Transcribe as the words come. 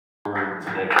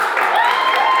today.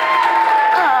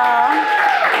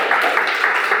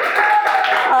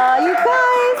 You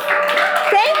guys,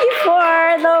 thank you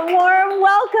for the warm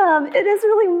welcome. It is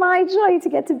really my joy to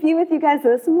get to be with you guys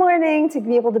this morning, to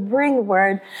be able to bring the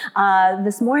word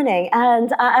this morning.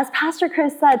 And as Pastor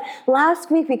Chris said, last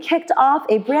week we kicked off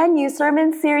a brand new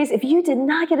sermon series. If you did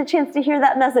not get a chance to hear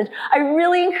that message, I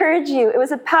really encourage you. It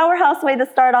was a powerhouse way to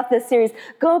start off this series.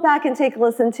 Go back and take a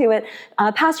listen to it.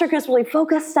 Pastor Chris really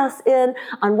focused us in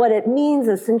on what it means,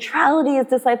 the centrality as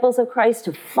disciples of Christ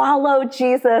to follow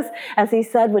Jesus, as he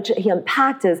said, which he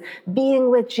unpacked as being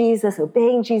with Jesus,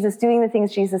 obeying Jesus, doing the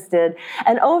things Jesus did.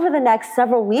 And over the next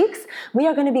several weeks, we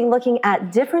are going to be looking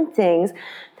at different things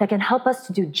that can help us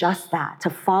to do just that, to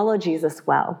follow Jesus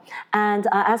well. And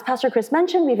as Pastor Chris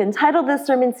mentioned, we've entitled this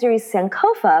sermon series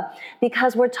Sankofa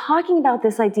because we're talking about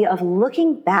this idea of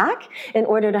looking back in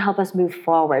order to help us move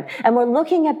forward. And we're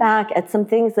looking back at some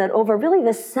things that over really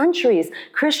the centuries,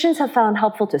 Christians have found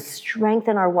helpful to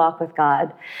strengthen our walk with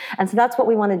God. And so that's what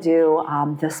we want to do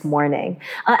this morning.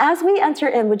 As we enter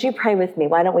in, would you pray with me?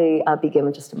 Why don't we begin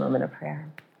with just a moment of prayer?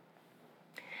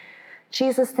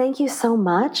 Jesus, thank you so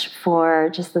much for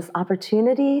just this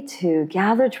opportunity to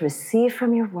gather to receive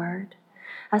from your word.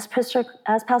 As Pastor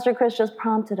Chris just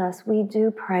prompted us, we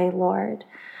do pray, Lord,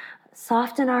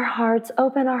 soften our hearts,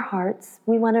 open our hearts.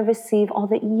 We want to receive all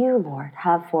that you, Lord,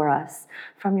 have for us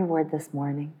from your word this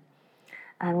morning.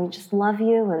 And we just love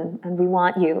you and we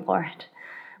want you, Lord.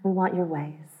 We want your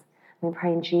ways. We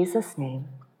pray in Jesus' name.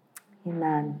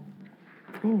 Amen.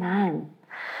 Amen.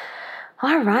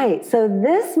 All right, so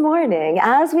this morning,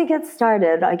 as we get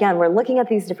started, again, we're looking at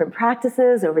these different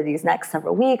practices over these next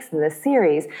several weeks in this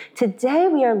series. Today,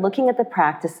 we are looking at the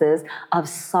practices of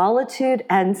solitude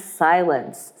and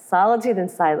silence. Solitude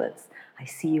and silence. I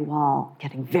see you all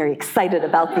getting very excited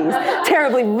about these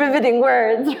terribly riveting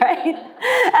words, right?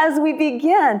 As we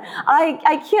begin,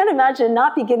 I can't imagine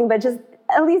not beginning by just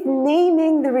at least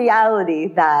naming the reality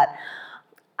that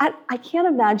I can't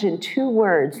imagine two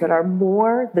words that are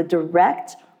more the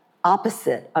direct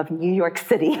opposite of New York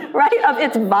City, right? Of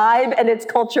its vibe and its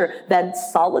culture than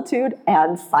solitude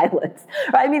and silence,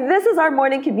 right? I mean, this is our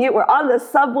morning commute. We're on the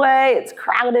subway. It's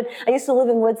crowded. I used to live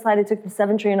in Woodside. I took the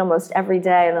 7 train almost every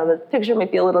day. I know the picture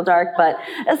might be a little dark, but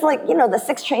it's like, the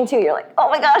 6 train too. You're like, oh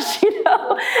my gosh, And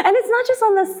it's not just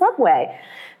on the subway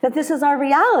that this is our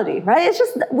reality, right? It's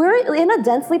just, we're in a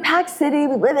densely packed city.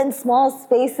 We live in small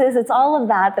spaces. It's all of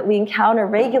that we encounter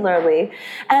regularly.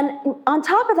 And on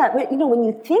top of that, when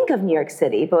you think of New York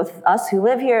City, both us who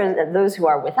live here and those who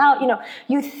are without,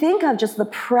 you think of just the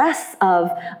press of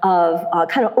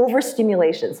kind of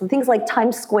overstimulation. So things like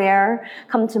Times Square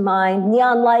come to mind,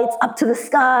 neon lights up to the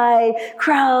sky,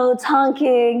 crowds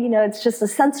honking, it's just a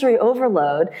sensory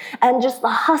overload. And just the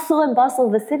hustle and bustle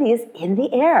of the city is in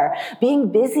the air.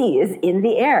 Being busy is in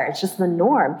the air. It's just the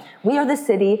norm. We are the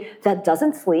city that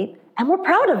doesn't sleep, and we're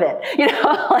proud of it.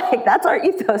 That's our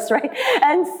ethos, right?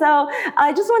 And so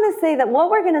I just want to say that what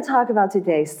we're going to talk about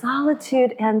today,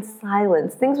 solitude and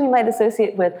silence, things we might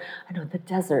associate with, the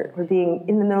desert or being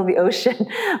in the middle of the ocean,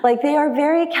 they are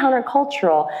very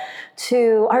countercultural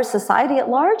to our society at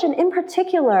large, and in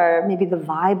particular, maybe the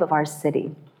vibe of our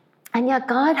city. And yet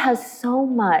God has so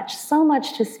much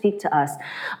to speak to us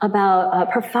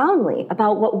about, profoundly,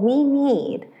 about what we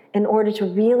need in order to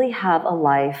really have a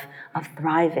life of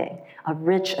thriving, a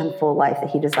rich and full life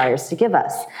that he desires to give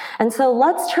us. And so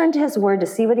let's turn to his word to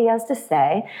see what he has to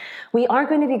say. We are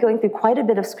going to be going through quite a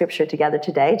bit of scripture together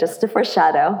today, just to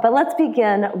foreshadow, but let's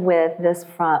begin with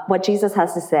what Jesus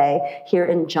has to say here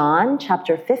in John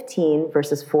chapter 15,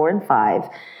 verses 4 and 5.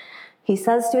 He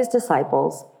says to his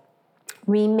disciples,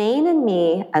 "Remain in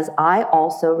me as I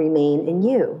also remain in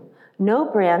you. No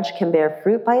branch can bear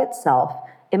fruit by itself.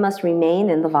 It must remain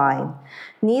in the vine.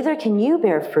 Neither can you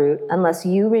bear fruit unless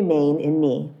you remain in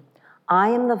me. I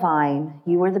am the vine,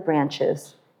 you are the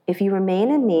branches. If you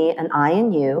remain in me and I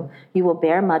in you, you will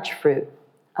bear much fruit.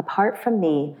 Apart from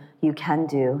me, you can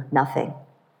do nothing."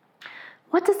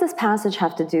 What does this passage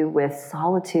have to do with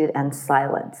solitude and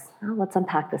silence? Well, let's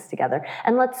unpack this together.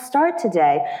 And let's start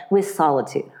today with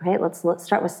solitude, right? Let's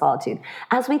start with solitude.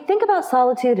 As we think about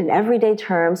solitude in everyday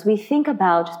terms, we think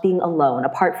about just being alone,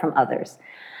 apart from others.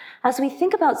 As we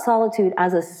think about solitude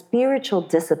as a spiritual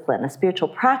discipline, a spiritual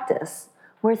practice,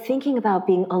 we're thinking about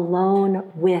being alone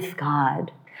with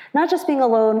God. Not just being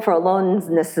alone for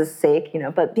aloneness' sake,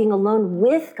 but being alone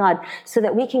with God so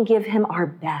that we can give him our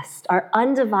best, our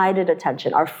undivided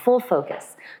attention, our full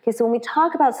focus. Okay, so when we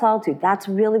talk about solitude, that's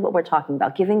really what we're talking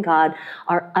about, giving God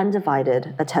our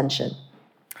undivided attention.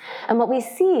 And what we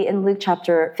see in in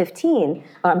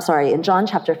John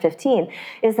chapter 15,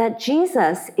 is that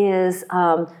Jesus is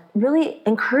really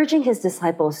encouraging his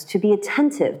disciples to be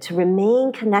attentive, to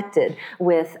remain connected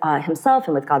with himself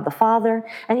and with God the Father.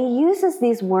 And he uses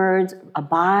these words,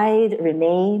 abide,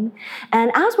 remain.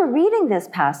 And as we're reading this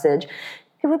passage,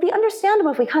 it would be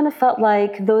understandable if we kind of felt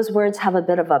like those words have a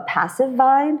bit of a passive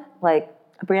vibe, like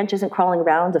a branch isn't crawling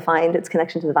around to find its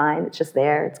connection to the vine. It's just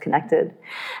there. It's connected.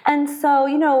 And so,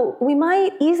 we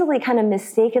might easily kind of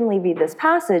mistakenly read this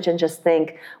passage and just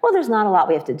think, well, there's not a lot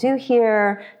we have to do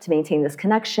here to maintain this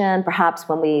connection. Perhaps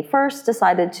when we first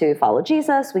decided to follow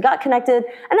Jesus, we got connected,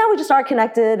 and now we just are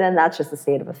connected, and that's just the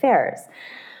state of affairs.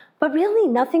 But really,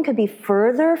 nothing could be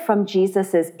further from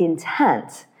Jesus's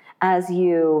intent as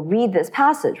you read this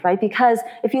passage, right? Because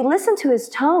if you listen to his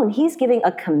tone, he's giving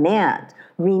a command.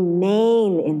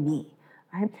 Remain in me,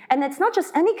 right? And it's not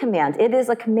just any command. It is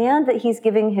a command that he's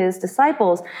giving his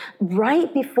disciples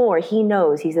right before he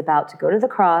knows he's about to go to the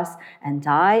cross and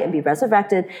die and be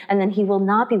resurrected, and then he will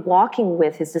not be walking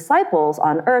with his disciples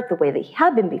on earth the way that he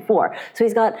had been before. So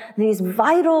he's got these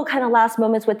vital kind of last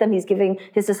moments with them. He's giving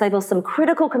his disciples some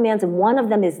critical commands, and one of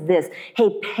them is this: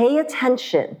 hey, pay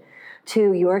attention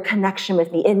to your connection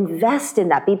with me. Invest in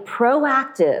that. Be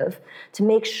proactive to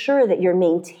make sure that you're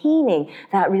maintaining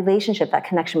that relationship, that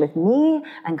connection with me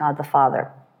and God the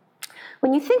Father.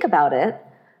 When you think about it,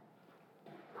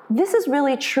 this is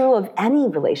really true of any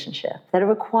relationship, that it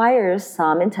requires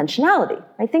some intentionality.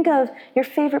 I think of your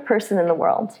favorite person in the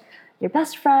world, your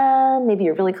best friend, maybe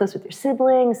you're really close with your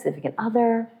sibling, significant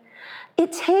other.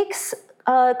 It takes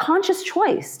a conscious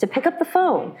choice to pick up the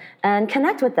phone and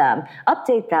connect with them,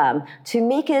 update them, to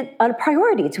make it a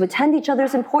priority to attend each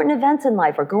other's important events in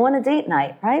life or go on a date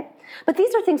night, right? But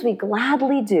these are things we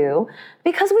gladly do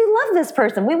because we love this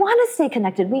person. We want to stay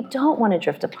connected. We don't want to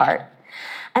drift apart.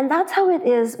 And that's how it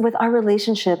is with our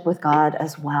relationship with God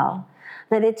as well,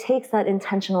 that it takes that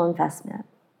intentional investment.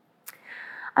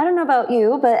 I don't know about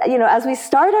you, but as we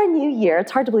start our new year,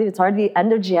 it's hard to believe it's already the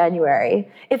end of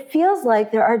January. It feels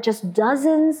like there are just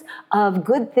dozens of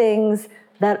good things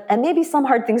and maybe some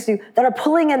hard things too, that are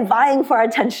pulling and vying for our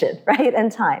attention, right,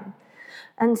 and time.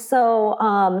 And so,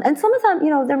 and some of them,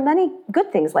 there are many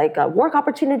good things like work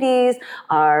opportunities,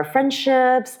 our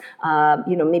friendships,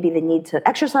 maybe the need to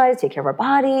exercise, take care of our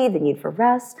body, the need for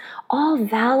rest, all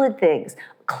valid things,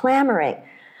 clamoring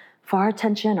for our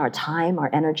attention, our time, our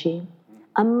energy.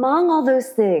 Among all those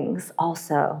things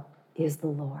also is the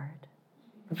Lord,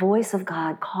 the voice of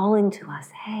God calling to us,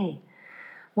 hey,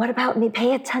 what about me?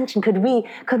 Pay attention. Could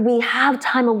we have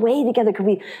time away together?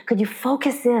 Could you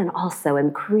focus in also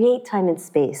and create time and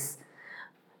space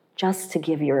just to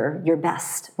give your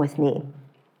best with me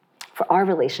for our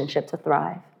relationship to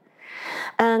thrive?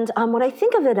 And what I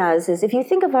think of it as is, if you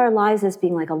think of our lives as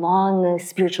being like a long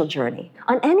spiritual journey,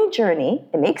 on any journey,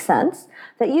 it makes sense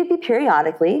that you'd be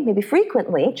periodically, maybe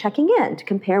frequently, checking in to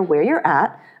compare where you're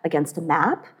at against a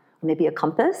map, or maybe a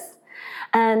compass.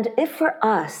 And if for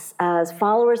us, as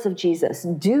followers of Jesus,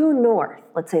 due north,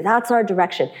 let's say that's our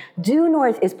direction, due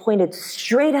north is pointed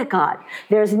straight at God.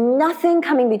 There's nothing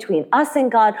coming between us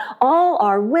and God. All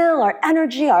our will, our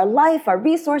energy, our life, our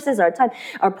resources, our time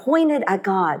are pointed at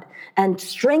God and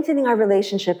strengthening our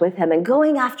relationship with him and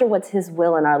going after what's his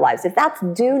will in our lives. If that's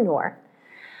due north,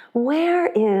 where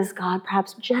is God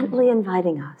perhaps gently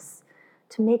inviting us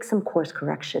to make some course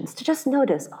corrections, to just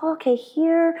notice, okay,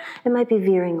 here it might be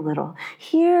veering a little.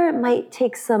 Here it might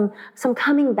take some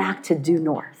coming back to due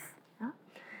north. Yeah?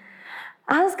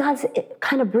 As God's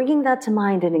kind of bringing that to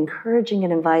mind and encouraging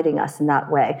and inviting us in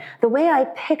that way, the way I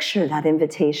picture that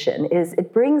invitation is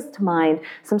it brings to mind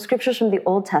some scriptures from the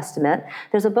Old Testament.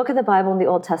 There's a book of the Bible in the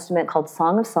Old Testament called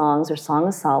Song of Songs or Song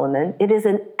of Solomon. It is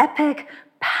an epic,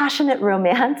 passionate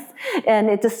romance, and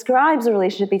it describes a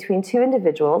relationship between two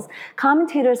individuals.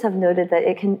 Commentators have noted that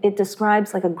it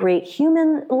describes like a great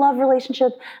human love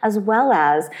relationship, as well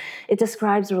as it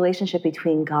describes a relationship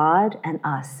between God and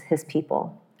us, his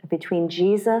people, between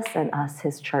Jesus and us,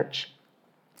 his church.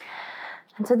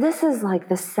 And so this is like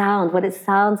the sound, what it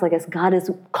sounds like as God is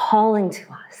calling to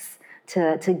us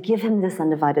to give him this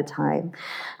undivided time.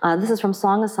 This is from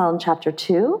Song of Solomon chapter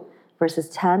 2, verses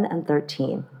 10 and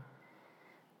 13.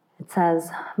 It says,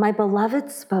 "My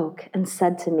beloved spoke and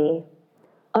said to me,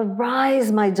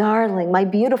 'Arise, my darling, my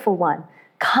beautiful one,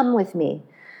 come with me.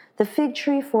 The fig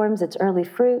tree forms its early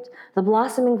fruit. The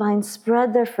blossoming vines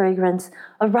spread their fragrance.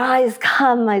 Arise,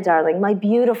 come, my darling, my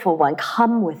beautiful one,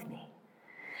 come with me.'"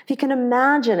 If you can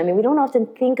imagine, I mean, we don't often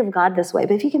think of God this way,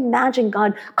 but if you can imagine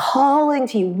God calling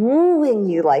to you, wooing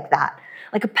you like that,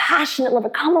 like a passionate lover,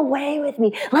 come away with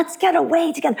me. Let's get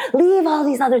away together. Leave all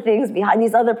these other things behind,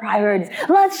 these other priorities.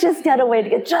 Let's just get away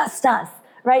together, just us.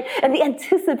 Right? And the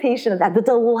anticipation of that, the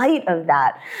delight of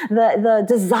that, the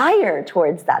desire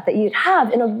towards that you'd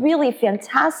have in a really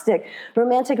fantastic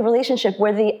romantic relationship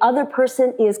where the other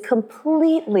person is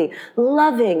completely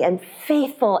loving and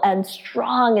faithful and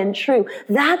strong and true.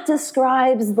 That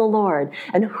describes the Lord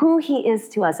and who he is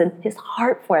to us and his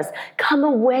heart for us. Come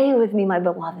away with me, my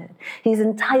beloved. He's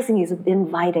enticing, he's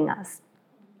inviting us.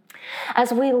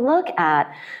 As we look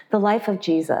at the life of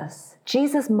Jesus,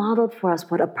 Jesus modeled for us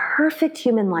what a perfect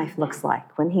human life looks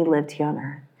like when he lived here on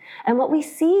earth. And what we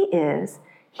see is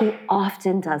he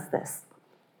often does this.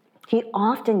 He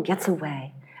often gets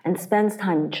away and spends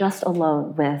time just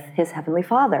alone with his heavenly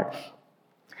Father.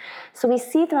 So we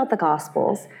see throughout the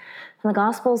Gospels, and the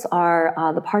Gospels are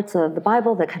the parts of the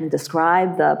Bible that kind of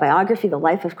describe the biography, the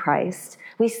life of Christ.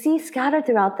 We see scattered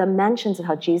throughout them mentions of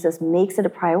how Jesus makes it a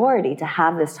priority to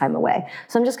have this time away.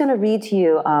 So I'm just going to read to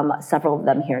you several of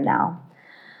them here now.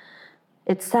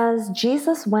 It says,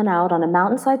 Jesus went out on a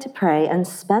mountainside to pray and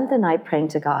spent the night praying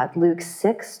to God, Luke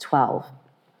 6:12.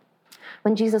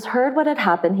 When Jesus heard what had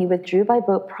happened, he withdrew by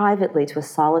boat privately to a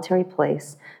solitary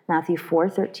place, Matthew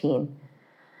 4:13.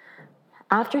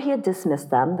 After he had dismissed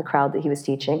them, the crowd that he was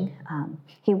teaching,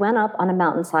 he went up on a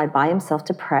mountainside by himself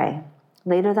to pray.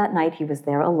 Later that night, he was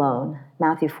there alone,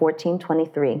 Matthew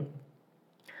 14:23.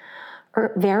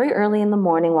 Very early in the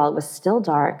morning, while it was still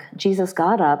dark, Jesus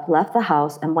got up, left the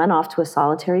house, and went off to a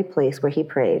solitary place where he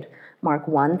prayed, Mark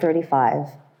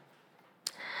 1:35.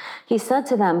 He said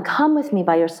to them, come with me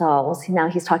by yourselves. Now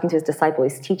he's talking to his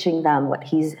disciples. He's teaching them what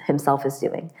he himself is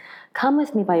doing. Come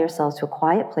with me by yourselves to a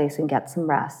quiet place and get some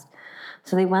rest.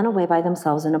 So they went away by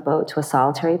themselves in a boat to a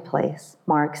solitary place,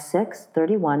 Mark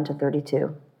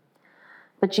 6:31-32.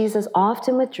 But Jesus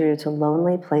often withdrew to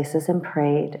lonely places and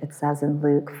prayed, it says in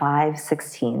Luke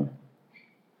 5:16.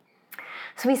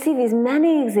 So we see these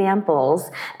many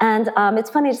examples, and it's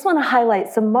funny, I just want to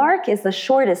highlight, so Mark is the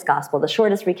shortest gospel, the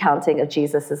shortest recounting of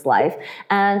Jesus' life,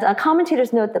 and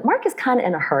commentators note that Mark is kind of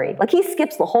in a hurry. Like, he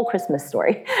skips the whole Christmas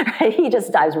story, right? He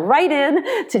just dives right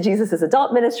in to Jesus'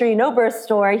 adult ministry, no birth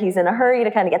story. He's in a hurry to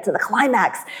kind of get to the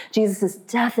climax, Jesus'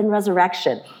 death and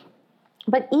resurrection.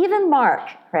 But even Mark,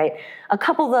 right, a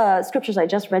couple of the scriptures I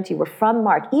just read to you were from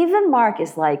Mark. Even Mark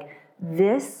is like,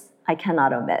 this I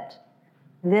cannot omit.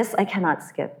 This I cannot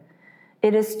skip.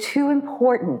 It is too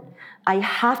important. I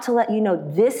have to let you know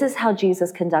this is how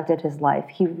Jesus conducted his life.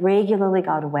 He regularly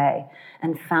got away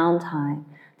and found time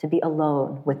to be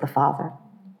alone with the Father.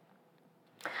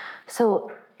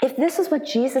 So if this is what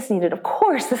Jesus needed, of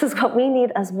course, this is what we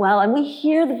need as well. And we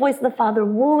hear the voice of the Father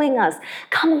wooing us.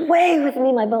 Come away with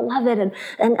me, my beloved.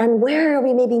 And where are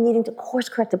we maybe needing to course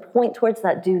correct, to point towards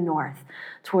that due north,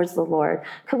 towards the Lord?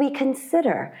 Could we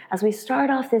consider, as we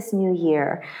start off this new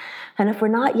year, and if we're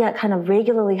not yet kind of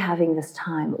regularly having this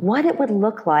time, what it would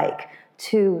look like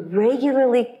to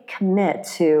regularly commit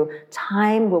to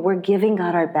time where we're giving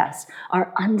God our best,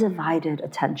 our undivided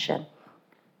attention?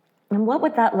 And what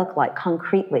would that look like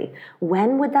concretely?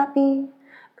 When would that be?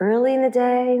 Early in the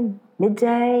day,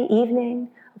 midday, evening,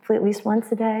 hopefully at least once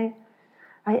a day,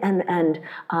 right? And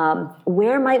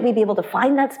where might we be able to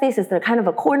find that space? Is there kind of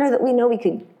a corner that we know we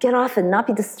could get off and not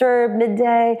be disturbed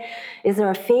midday? Is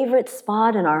there a favorite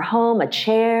spot in our home, a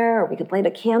chair, or we could light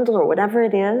a candle or whatever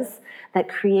it is that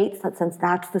creates that sense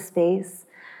that's the space?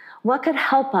 What could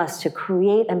help us to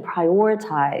create and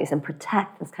prioritize and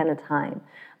protect this kind of time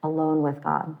alone with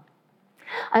God?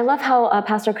 I love how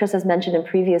Pastor Chris has mentioned in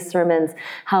previous sermons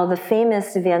how the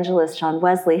famous evangelist John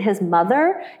Wesley, his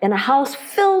mother, in a house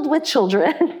filled with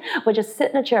children, would just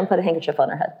sit in a chair and put a handkerchief on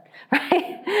her head,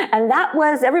 right? And that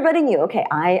was, everybody knew, okay,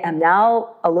 I am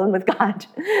now alone with God.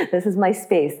 This is my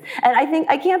space. And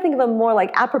I can't think of a more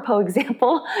like apropos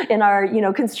example in our,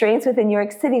 constraints within New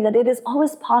York City, that it is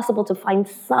always possible to find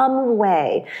some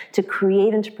way to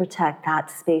create and to protect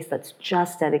that space that's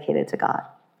just dedicated to God.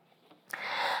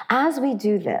 As we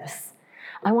do this,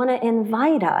 I want to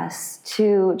invite us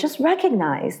to just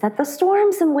recognize that the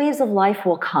storms and waves of life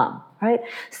will come, right?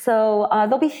 So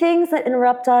there'll be things that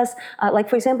interrupt us. Like,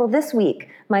 for example, this week,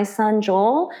 my son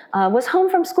Joel was home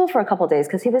from school for a couple of days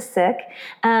because he was sick.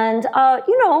 And, Con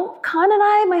and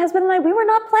I, my husband and I, we were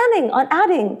not planning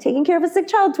on taking care of a sick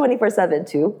child 24/7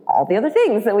 to all the other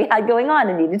things that we had going on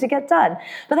and needed to get done.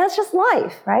 But that's just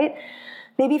life, right?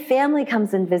 Maybe family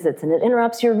comes and visits and it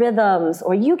interrupts your rhythms,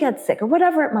 or you get sick, or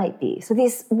whatever it might be. So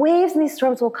these waves and these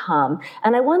storms will come,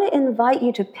 and I want to invite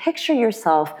you to picture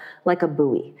yourself like a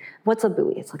buoy. What's a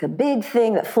buoy? It's like a big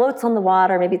thing that floats on the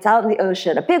water. Maybe it's out in the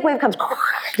ocean. A big wave comes,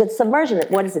 gets submerged in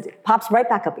it. What does it do? It pops right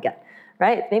back up again.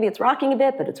 Right? Maybe it's rocking a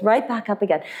bit, but it's right back up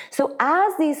again. So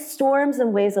as these storms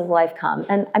and waves of life come,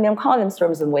 and I mean, I'm calling them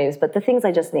storms and waves, but the things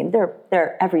I just named,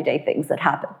 they're everyday things that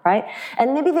happen, right?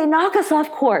 And maybe they knock us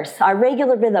off course, our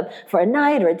regular rhythm for a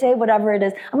night or a day, whatever it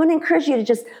is. I want to encourage you to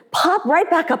just pop right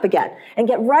back up again and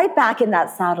get right back in that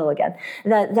saddle again.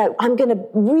 That I'm going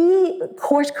to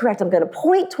course correct. I'm going to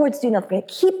point towards doing nothing. I'm going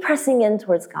to keep pressing in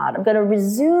towards God. I'm going to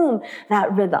resume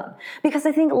that rhythm, because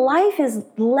I think life is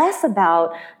less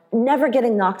about never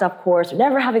getting knocked off course or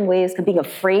never having waves, being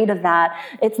afraid of that.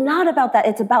 It's not about that.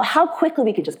 It's about how quickly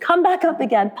we can just come back up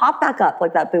again, pop back up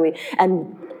like that buoy,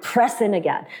 and press in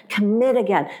again, commit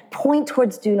again, point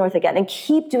towards due north again, and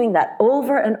keep doing that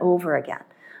over and over again.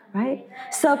 Right?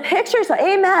 So picture yourself,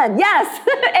 amen, yes,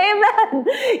 amen.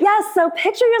 Yes, so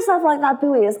picture yourself like that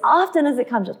buoy as often as it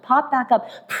comes, just pop back up,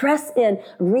 press in,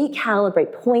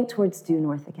 recalibrate, point towards due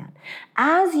north again.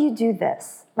 As you do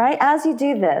this, right, I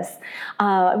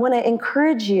want to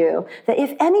encourage you that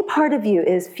if any part of you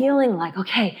is feeling like,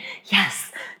 okay,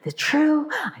 yes, it's true,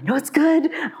 I know it's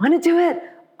good, I want to do it,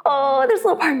 oh, there's a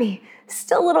little part of me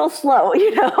still a little slow, a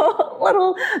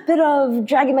little bit of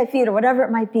dragging my feet or whatever it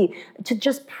might be, to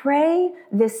just pray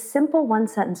this simple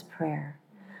one-sentence prayer.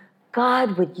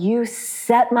 God, would you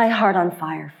set my heart on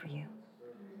fire for you?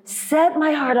 Set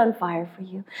my heart on fire for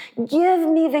you. Give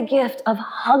me the gift of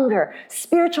hunger,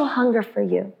 spiritual hunger for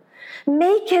you.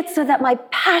 Make it so that my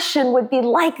passion would be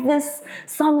like this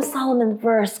Song of Solomon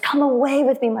verse, come away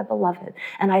with me, my beloved,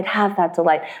 and I'd have that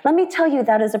delight. Let me tell you,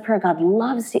 that is a prayer God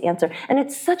loves to answer, and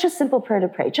it's such a simple prayer to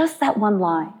pray, just that one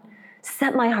line,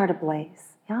 set my heart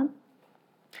ablaze, yeah?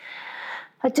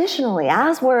 Additionally,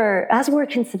 as we're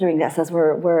considering this, as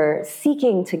we're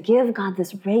seeking to give God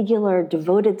this regular,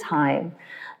 devoted time,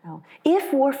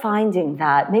 if we're finding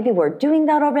that maybe we're doing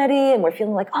that already and we're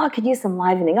feeling like, oh, I could use some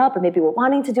livening up, or maybe we're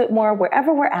wanting to do it more,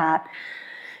 wherever we're at,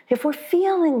 if we're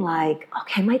feeling like,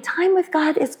 okay, my time with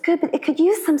God is good, but it could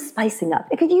use some spicing up,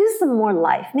 it could use some more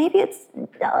life, maybe it's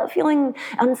feeling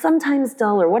sometimes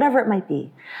dull or whatever it might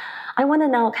be, I want to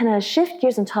now kind of shift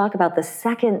gears and talk about the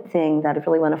second thing that I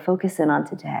really want to focus in on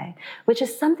today, which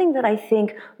is something that I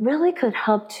think really could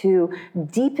help to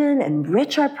deepen and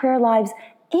enrich our prayer lives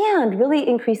and really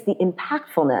increase the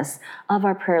impactfulness of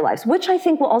our prayer lives, which I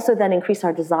think will also then increase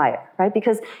our desire, right?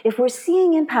 Because if we're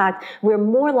seeing impact, we're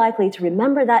more likely to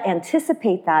remember that,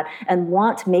 anticipate that, and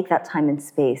want to make that time and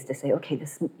space to say, okay,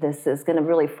 this is going to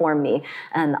really form me,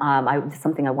 and it's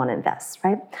something I want to invest,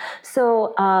 right?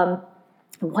 So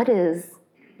what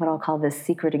I'll call this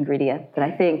secret ingredient that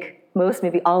I think most,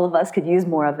 maybe all of us, could use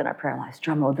more of in our prayer lives?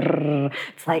 Drum roll.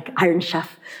 It's like Iron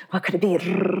Chef. What could it be?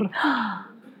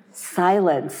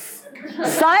 Silence.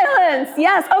 Silence,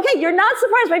 yes. Okay, you're not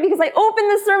surprised, right? Because I opened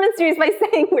this sermon series by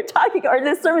saying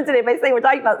this sermon today by saying we're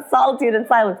talking about solitude and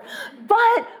silence. But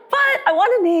I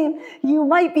want to name, you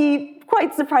might be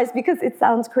quite surprised because it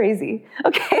sounds crazy,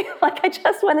 okay? Like, I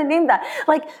just want to name that.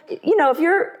 Like, if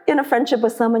you're in a friendship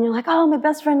with someone, you're like, oh, my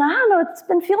best friend, I don't know, it's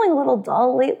been feeling a little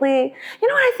dull lately. You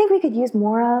know what I think we could use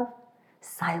more of?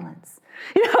 Silence.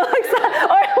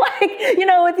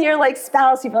 With your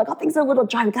spouse, you feel like, oh, things are a little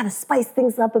dry. We got to spice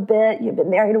things up a bit. You've been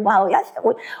married a while. Yeah,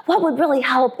 what would really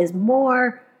help is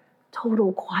more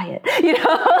total quiet.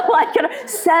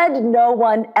 Said no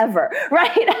one ever,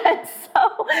 right? And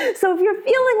so if you're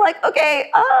feeling like,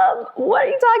 okay, what are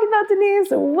you talking about, Denise?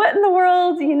 What in the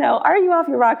world? Are you off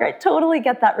your rocker? I totally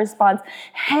get that response.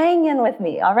 Hang in with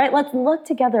me, all right? Let's look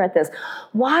together at this.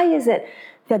 Why is it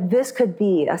that this could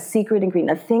be a secret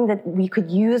ingredient, a thing that we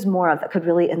could use more of that could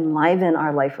really enliven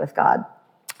our life with God?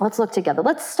 Let's look together.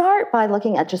 Let's start by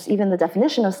looking at just even the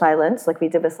definition of silence, like we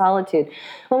did with solitude.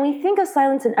 When we think of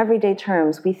silence in everyday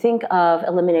terms, we think of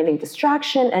eliminating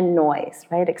distraction and noise,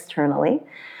 right, externally.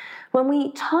 When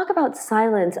we talk about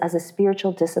silence as a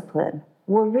spiritual discipline,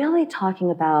 we're really talking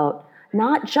about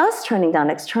not just turning down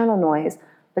external noise,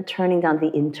 but turning down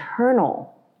the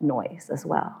internal noise as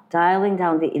well, dialing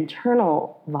down the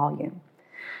internal volume,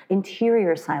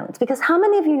 interior silence. Because how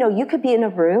many of you know you could be in a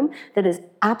room that is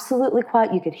absolutely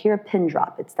quiet, you could hear a pin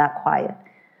drop, it's that quiet,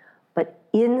 but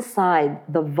inside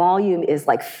the volume is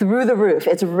like through the roof,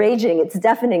 it's raging, it's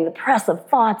deafening, the press of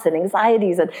thoughts and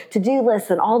anxieties and to-do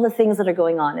lists and all the things that are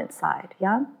going on inside,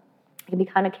 yeah? can be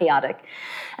kind of chaotic.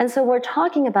 And so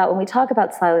when we talk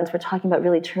about silence, we're talking about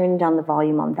really turning down the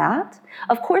volume on that.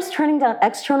 Of course, turning down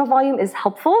external volume is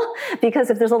helpful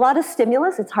because if there's a lot of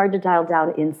stimulus, it's hard to dial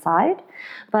down inside.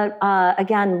 But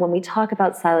again, when we talk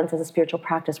about silence as a spiritual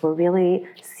practice, we're really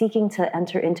seeking to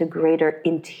enter into greater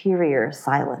interior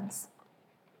silence.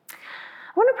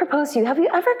 I want to propose to you, have you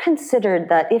ever considered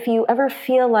that if you ever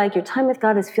feel like your time with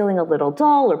God is feeling a little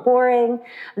dull or boring,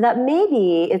 that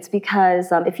maybe it's because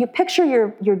if you picture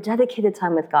your dedicated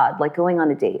time with God, like going on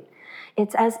a date,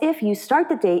 it's as if you start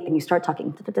the date and you start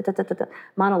talking,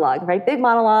 monologue, right? Big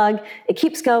monologue, it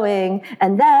keeps going,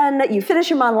 and then you finish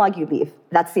your monologue, you leave.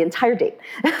 That's the entire date.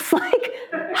 It's like,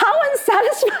 how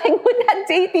unsatisfying would that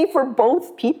date be for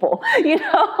both people? And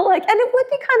it would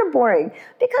be kind of boring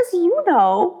because you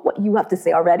know what you have to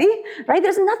say already, right?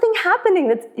 There's nothing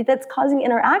happening that's causing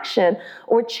interaction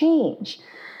or change.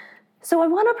 So I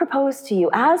want to propose to you,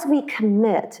 as we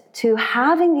commit to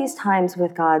having these times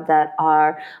with God that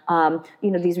are,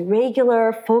 these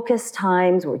regular focused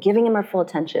times, we're giving Him our full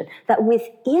attention, that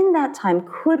within that time,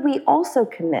 could we also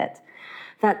commit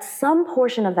that some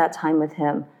portion of that time with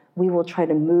Him, we will try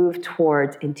to move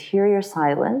towards interior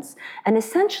silence and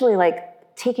essentially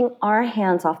like taking our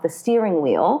hands off the steering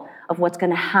wheel of what's going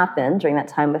to happen during that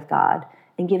time with God,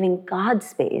 and giving God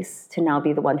space to now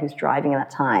be the one who's driving that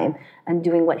time and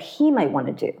doing what He might want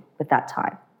to do with that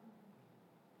time.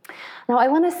 Now, I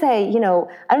want to say, I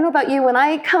don't know about you, when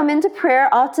I come into prayer,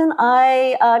 often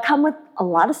I come with a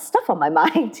lot of stuff on my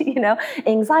mind,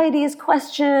 anxieties,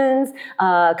 questions,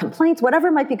 complaints,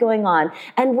 whatever might be going on.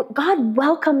 And God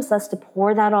welcomes us to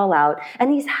pour that all out,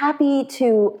 and He's happy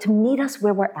to meet us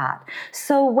where we're at.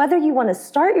 So whether you want to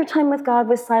start your time with God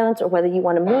with silence or whether you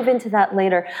want to move into that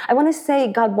later, I want to say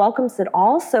God welcomes it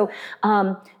all. So,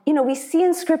 we see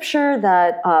in Scripture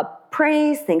that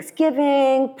praise,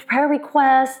 thanksgiving, prayer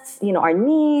requests, our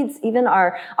needs, even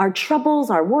our troubles,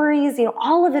 our worries,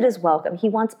 all of it is welcome. He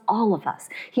wants all of us.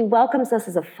 He welcomes us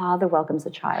as a father welcomes a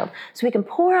child. So we can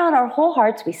pour out our whole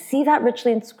hearts. We see that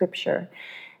richly in Scripture.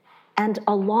 And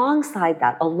along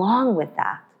with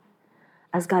that,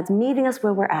 as God's meeting us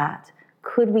where we're at,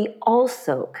 could we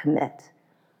also commit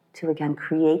to, again,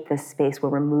 create this space where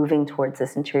we're moving towards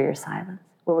this interior silence,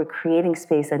 where we're creating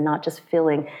space and not just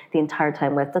filling the entire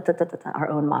time with our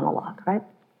own monologue, right?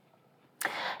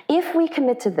 If we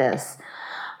commit to this,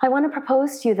 I want to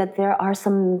propose to you that there are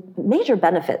some major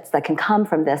benefits that can come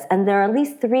from this, and there are at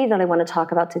least 3 that I want to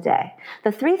talk about today.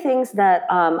 The 3 things that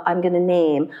I'm going to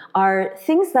name are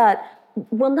things that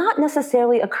will not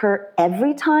necessarily occur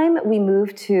every time we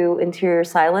move to interior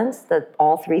silence, that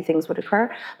all 3 things would occur,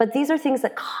 but these are things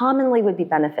that commonly would be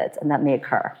benefits and that may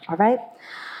occur, all right?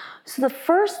 So the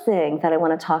first thing that I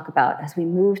want to talk about as we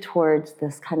move towards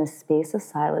this kind of space of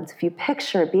silence, if you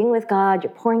picture being with God,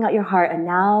 you're pouring out your heart, and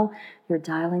now you're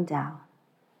dialing down,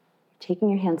 taking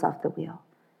your hands off the wheel.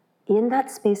 In that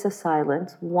space of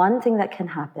silence, one thing that can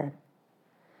happen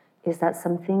is that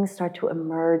some things start to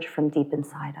emerge from deep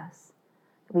inside us.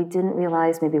 We didn't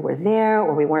realize maybe we're there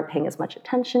or we weren't paying as much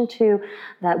attention to,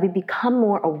 that we become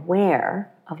more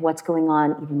aware of what's going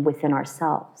on even within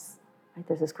ourselves. Right?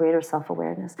 There's this greater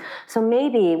self-awareness. So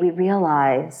maybe we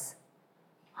realize,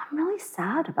 I'm really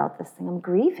sad about this thing, I'm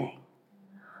grieving.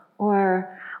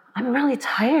 Or I'm really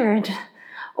tired.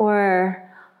 Or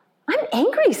I'm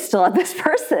angry still at this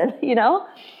person,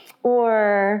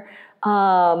 Or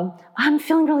I'm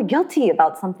feeling really guilty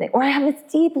about something. Or I have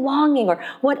this deep longing, or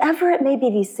whatever it may be,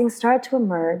 these things start to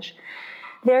emerge.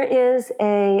 There is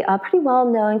a pretty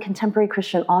well-known contemporary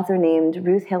Christian author named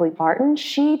Ruth Haley Barton.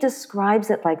 She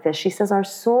describes it like this. She says, our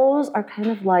souls are kind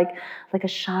of like a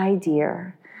shy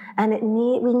deer. And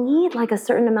we need like a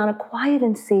certain amount of quiet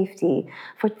and safety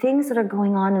for things that are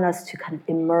going on in us to kind of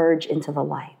emerge into the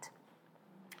light.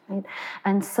 Right?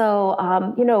 And so,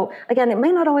 again, it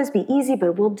may not always be easy, but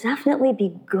it will definitely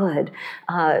be good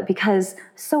because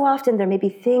so often there may be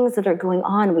things that are going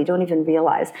on we don't even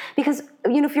realize. Because,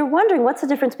 if you're wondering what's the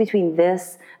difference between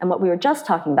this and what we were just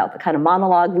talking about, the kind of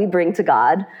monologue we bring to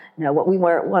God, what we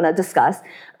want to discuss,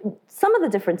 some of the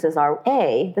differences are,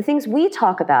 A, the things we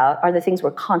talk about are the things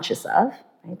we're conscious of,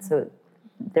 right? So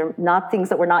they're not things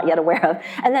that we're not yet aware of.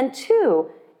 And then 2,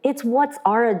 it's what's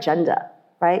our agenda.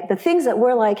 Right? The things that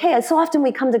we're like, hey, so often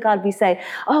we come to God, we say,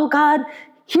 oh, God,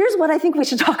 here's what I think we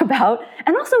should talk about.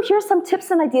 And also here's some tips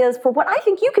and ideas for what I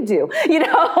think you could do,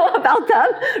 about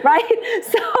them, right?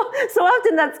 So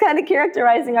often that's kind of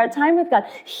characterizing our time with God.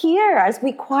 Here, as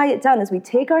we quiet down, as we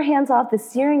take our hands off the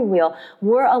steering wheel,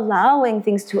 we're allowing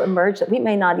things to emerge that we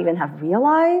may not even have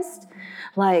realized.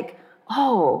 Like,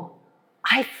 oh,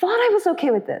 I thought I was okay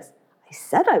with this. I I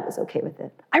said I was okay with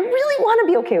it. I really want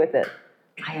to be okay with it.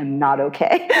 I am not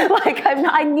okay.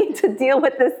 I need to deal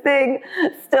with this thing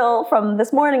still from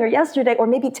this morning or yesterday or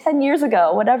maybe 10 years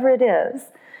ago, whatever it is.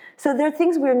 So there are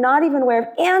things we're not even aware of,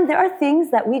 and there are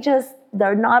things that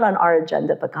they're not on our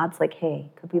agenda, but God's like,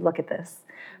 hey, could we look at this,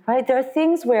 right? There are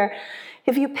things where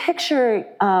if you picture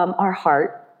our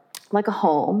heart like a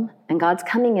home, and God's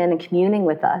coming in and communing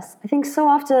with us, I think so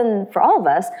often for all of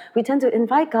us, we tend to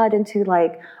invite God into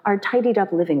our tidied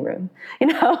up living room.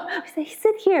 We say,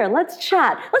 sit here, let's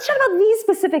chat. Let's chat about these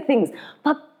specific things,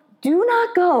 but do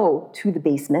not go to the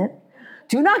basement.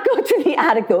 Do not go to the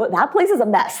attic, though. That place is a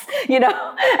mess, and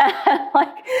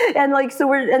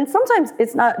sometimes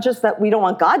it's not just that we don't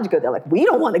want God to go there, we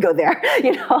don't want to go there,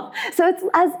 So it's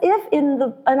as if in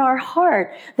our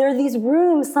heart, there are these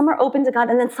rooms, some are open to God,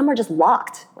 and then some are just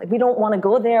locked. We don't want to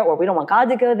go there, or we don't want God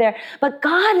to go there. But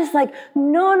God is like,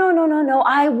 no,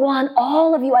 I want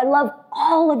all of you. I love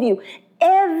all of you.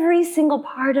 Every single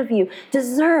part of you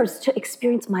deserves to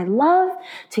experience my love,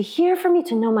 to hear from me,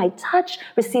 to know my touch,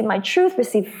 receive my truth,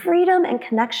 receive freedom and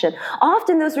connection.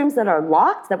 Often those rooms that are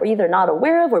locked, that we're either not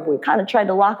aware of or we're kind of trying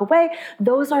to lock away,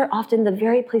 those are often the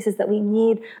very places that we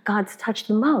need God's touch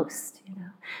the most.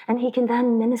 And he can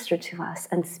then minister to us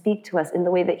and speak to us in the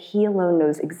way that he alone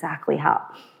knows exactly how.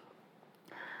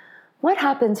 What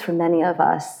happens for many of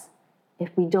us if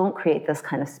we don't create this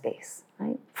kind of space?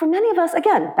 Right? For many of us,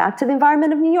 again, back to the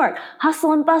environment of New York,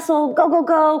 hustle and bustle,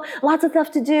 go, lots of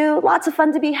stuff to do, lots of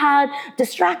fun to be had,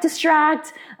 distract,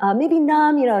 maybe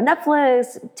numb,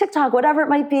 Netflix, TikTok, whatever it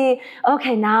might be.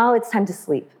 Okay, now it's time to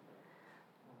sleep.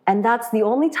 And that's the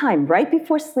only time, right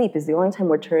before sleep is the only time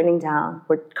we're turning down.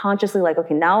 We're consciously like,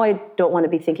 okay, now I don't want to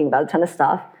be thinking about a ton of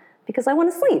stuff because I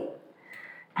want to sleep.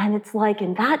 And it's like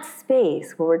in that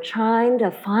space where we're trying to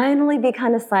finally be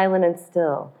kind of silent and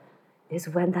still, is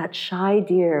when that shy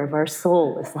deer of our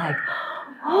soul is like,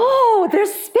 oh, there's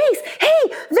space.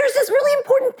 Hey, there's this really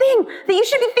important thing that you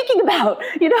should be thinking about.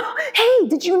 Hey,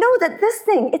 did you know that this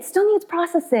thing, it still needs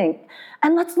processing?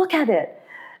 And let's look at it.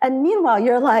 And meanwhile,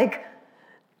 you're like,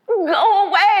 go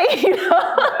away,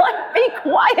 be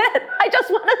quiet. I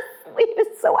just want to sleep.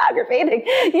 It's so aggravating.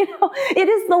 It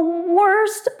is the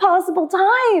worst possible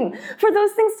time for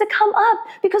those things to come up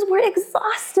because we're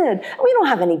exhausted. We don't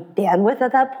have any bandwidth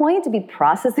at that point to be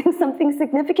processing something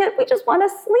significant. We just want to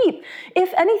sleep.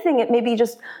 If anything, it may be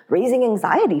just raising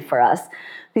anxiety for us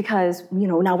because,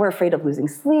 now we're afraid of losing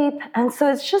sleep. And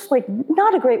so it's just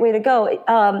not a great way to go.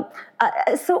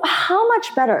 So how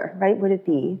much better, right, would it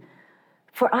be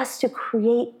for us to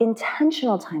create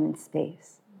intentional time and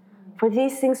space for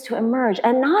these things to emerge,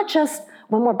 and not just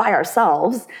when we're by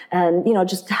ourselves and,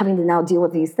 just having to now deal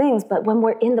with these things, but when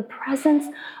we're in the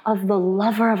presence of the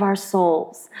lover of our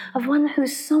souls, of one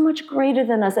who's so much greater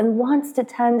than us and wants to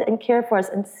tend and care for us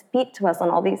and speak to us on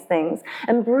all these things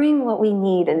and bring what we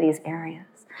need in these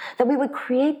areas. That we would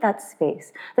create that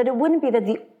space, that it wouldn't be that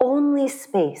the only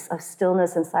space of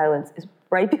stillness and silence is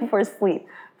right before sleep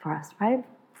for us, right?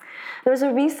 There was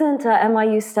a recent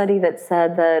NYU study that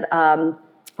said that,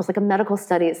 it was a medical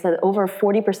study. It said over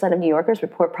 40% of New Yorkers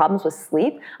report problems with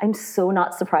sleep. I'm so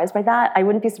not surprised by that. I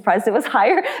wouldn't be surprised if it was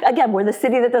higher. Again, we're the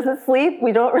city that doesn't sleep.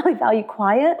 We don't really value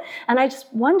quiet. And I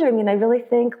just wonder, I really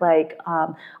think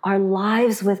our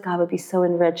lives with God would be so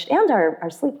enriched, and our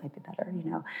sleep might be better,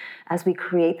 as we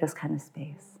create this kind of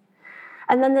space.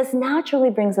 And then this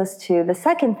naturally brings us to the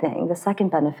second thing, the second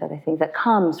benefit, I think, that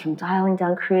comes from dialing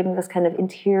down, creating this kind of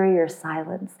interior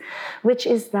silence, which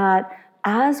is that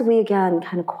as we, again,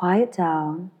 kind of quiet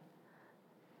down,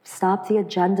 stop the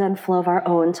agenda and flow of our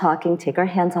own talking, take our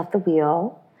hands off the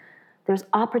wheel, there's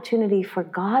opportunity for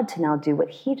God to now do what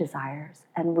he desires,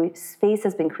 and space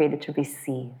has been created to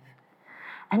receive.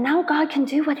 And now God can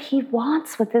do what he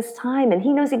wants with this time, and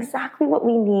he knows exactly what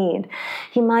we need.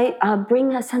 He might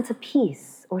bring a sense of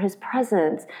peace or his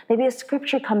presence. Maybe a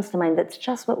scripture comes to mind that's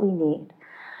just what we need.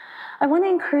 I want to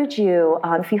encourage you,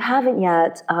 if you haven't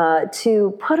yet,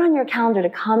 to put on your calendar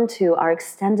to come to our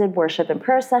extended worship and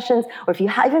prayer sessions, or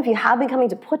even if you have been coming,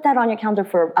 to put that on your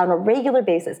calendar on a regular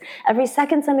basis. Every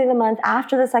second Sunday of the month,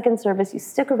 after the second service, you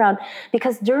stick around,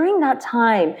 because during that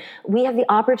time, we have the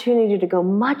opportunity to go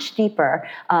much deeper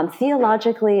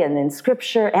theologically and in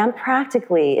scripture and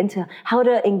practically into how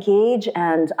to engage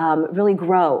and really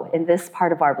grow in this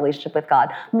part of our relationship with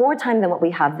God. More time than what we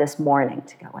have this morning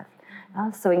to go with.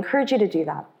 So I encourage you to do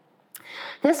that.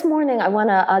 This morning, I want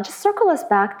to just circle us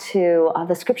back to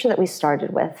the scripture that we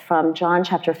started with from John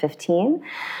chapter 15.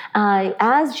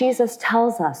 As Jesus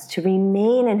tells us to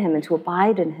remain in him and to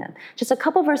abide in him, just a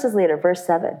couple verses later, verse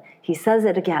 7, he says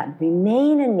it again,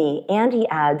 remain in me, and he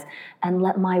adds, and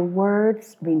let my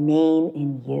words remain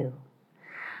in you.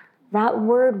 That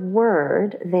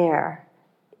word there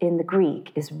in the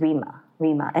Greek is rhema,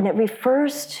 and it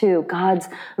refers to God's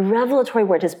revelatory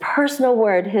word, his personal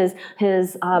word, his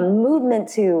movement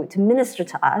to minister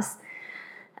to us.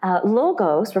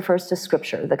 Logos refers to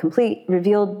scripture, the complete,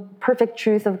 revealed, perfect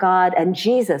truth of God, and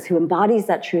Jesus, who embodies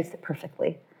that truth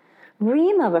perfectly.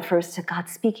 Rhema refers to God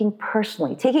speaking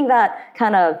personally, taking that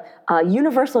kind of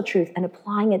universal truth and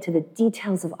applying it to the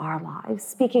details of our lives,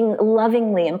 speaking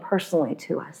lovingly and personally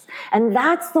to us. And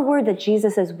that's the word that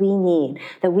Jesus says we need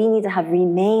to have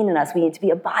remain in us. We need to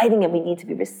be abiding and we need to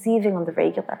be receiving on the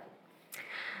regular.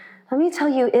 Let me tell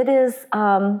you, it is,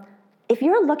 if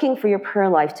you're looking for your prayer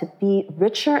life to be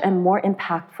richer and more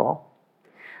impactful,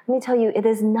 let me tell you, it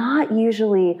is not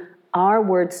usually our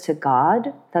words to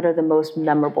God that are the most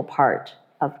memorable part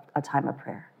of a time of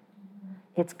prayer.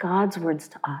 It's God's words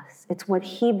to us. It's what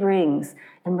he brings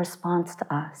in response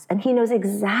to us. And he knows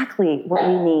exactly what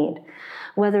we need.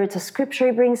 Whether it's a scripture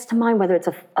he brings to mind, whether it's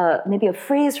maybe a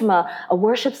phrase from a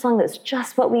worship song that's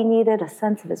just what we needed, a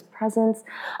sense of his presence.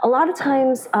 A lot of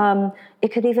times,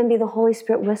 it could even be the Holy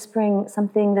Spirit whispering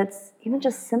something that's even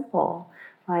just simple,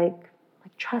 like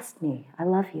trust me, I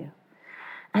love you.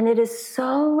 And it is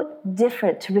so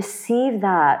different to receive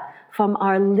that from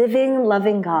our living,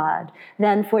 loving God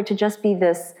than for it to just be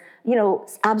this,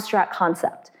 abstract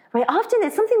concept, right? Often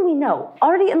it's something we know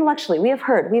already intellectually. We've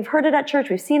heard it at church.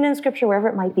 We've seen it in scripture, wherever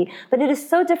it might be. But it is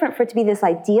so different for it to be this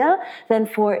idea than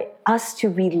for us to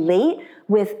relate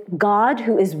with God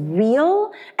who is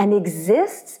real and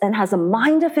exists and has a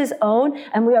mind of his own.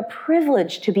 And we are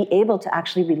privileged to be able to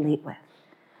actually relate with.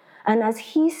 And as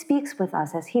he speaks with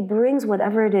us, as he brings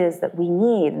whatever it is that we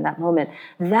need in that moment,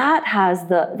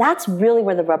 that's really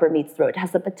where the rubber meets the road. It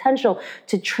has the potential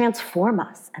to transform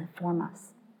us and form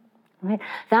us. Right?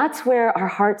 That's where our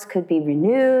hearts could be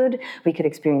renewed. We could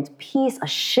experience peace, a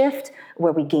shift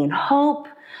where we gain hope.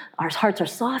 Our hearts are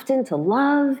softened to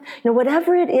love.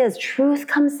 Whatever it is, truth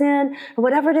comes in.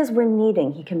 Whatever it is we're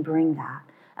needing, he can bring that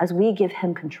as we give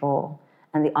him control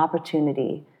and the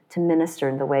opportunity to minister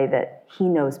in the way that he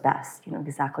knows best,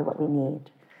 exactly what we need.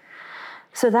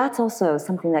 So that's also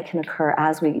something that can occur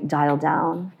as we dial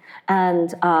down.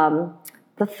 And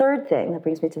the third thing, that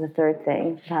brings me to the third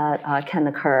thing that can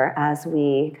occur as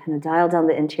we kind of dial down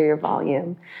the interior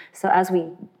volume. So as we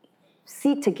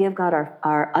seek to give God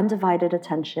our undivided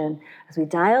attention, as we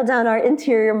dial down our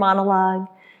interior monologue,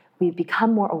 we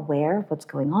become more aware of what's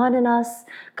going on in us.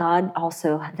 God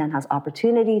also then has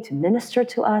opportunity to minister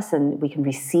to us, and we can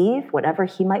receive whatever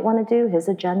he might want to do, his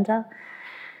agenda.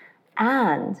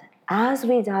 And as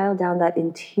we dial down that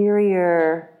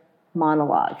interior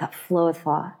monologue, that flow of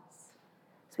thoughts,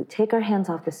 as we take our hands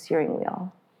off the steering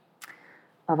wheel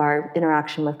of our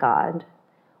interaction with God,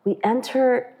 we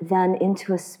enter then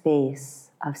into a space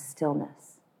of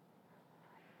stillness.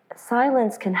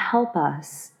 Silence can help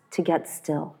us to get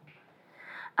still.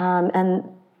 And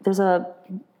there's a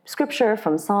scripture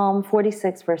from Psalm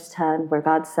 46, verse 10, where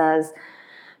God says,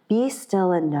 be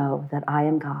still and know that I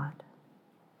am God.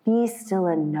 Be still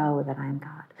and know that I am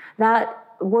God. That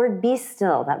word be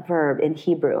still, that verb in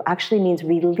Hebrew, actually means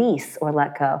release or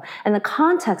let go. And the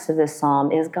context of this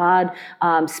psalm is God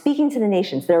speaking to the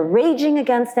nations. They're raging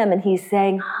against him, and he's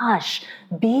saying, hush,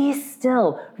 be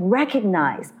still,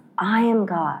 recognize I am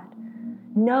God.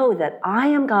 Know that I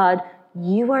am God,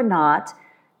 you are not.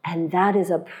 And that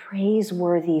is a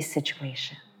praiseworthy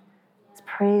situation. It's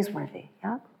praiseworthy,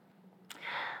 yeah?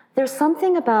 There's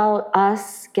something about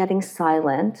us getting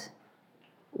silent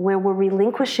where we're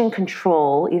relinquishing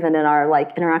control, even in our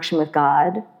interaction with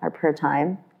God, our prayer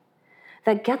time,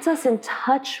 that gets us in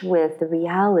touch with the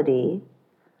reality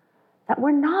that we're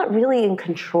not really in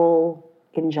control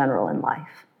in general in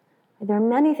life. There are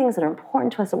many things that are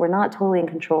important to us that we're not totally in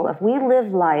control of. We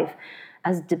live life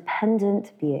as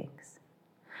dependent beings.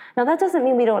 Now, that doesn't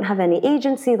mean we don't have any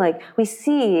agency. Like we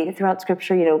see throughout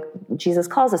Scripture, Jesus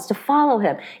calls us to follow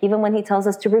him. Even when he tells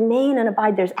us to remain and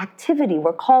abide, there's activity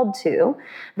we're called to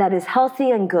that is healthy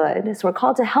and good. So we're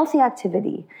called to healthy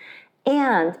activity.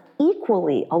 And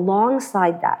equally,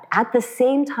 alongside that, at the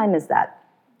same time as that,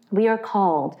 we are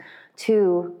called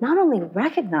to not only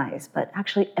recognize, but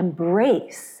actually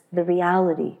embrace the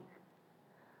reality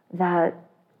that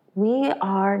we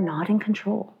are not in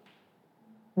control.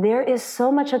 There is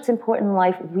so much that's important in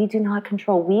life we do not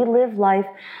control. We live life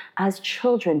as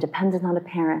children dependent on a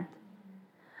parent.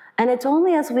 And it's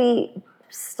only as we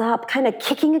stop kind of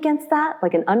kicking against that,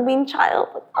 like an unweaned child,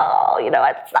 like, oh,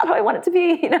 it's not how I want it to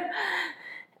be,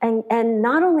 And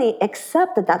not only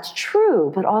accept that that's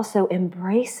true, but also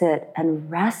embrace it and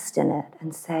rest in it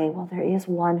and say, well, there is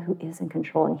one who is in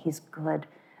control and he's good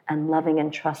and loving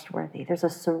and trustworthy. There's a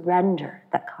surrender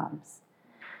that comes.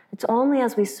 It's only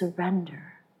as we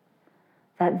surrender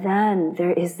that then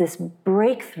there is this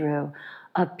breakthrough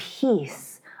of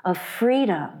peace, of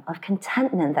freedom, of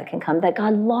contentment that can come, that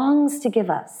God longs to give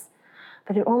us.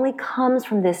 But it only comes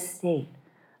from this state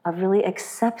of really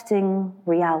accepting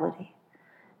reality.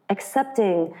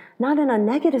 Accepting, not in a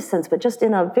negative sense, but just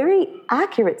in a very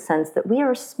accurate sense, that we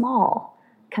are small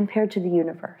compared to the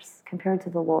universe, compared to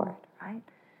the Lord, right?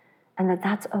 And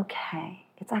that's okay.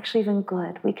 It's actually even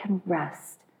good. We can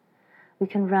rest. We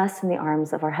can rest in the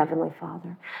arms of our Heavenly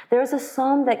Father. There's a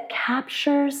psalm that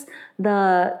captures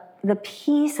the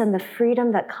peace and the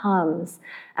freedom that comes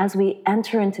as we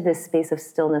enter into this space of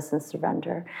stillness and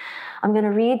surrender. I'm going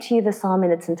to read to you the psalm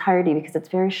in its entirety because it's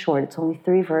very short. It's only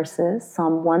 3 verses,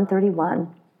 Psalm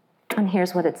 131. And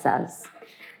here's what it says.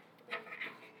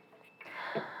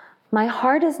 My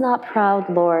heart is not proud,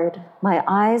 Lord. My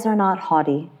eyes are not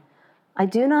haughty. I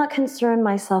do not concern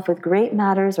myself with great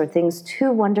matters or things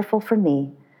too wonderful for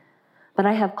me, but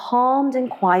I have calmed and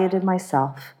quieted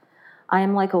myself. I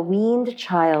am like a weaned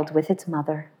child with its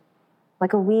mother.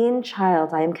 Like a weaned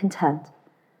child, I am content.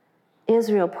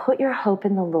 Israel, put your hope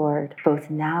in the Lord, both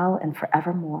now and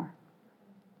forevermore.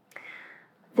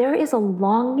 There is a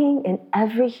longing in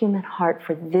every human heart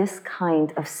for this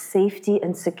kind of safety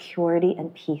and security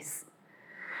and peace.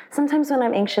 Sometimes when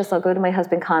I'm anxious, I'll go to my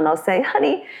husband, Khan, I'll say,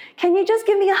 honey, can you just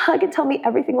give me a hug and tell me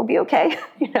everything will be okay? And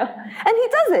he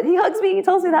does it. He hugs me, he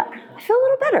tells me that. I feel a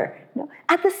little better.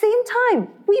 At the same time,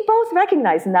 we both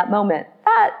recognize in that moment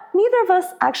that neither of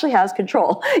us actually has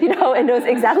control, and knows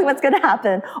exactly what's going to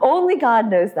happen. Only God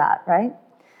knows that, right?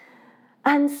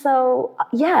 And so,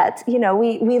 yet,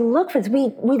 we look for this,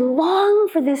 we long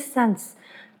for this sense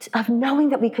of knowing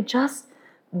that we could just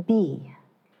be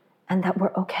and that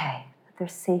we're okay.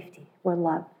 There's safety, we're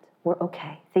loved, we're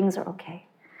okay, things are okay.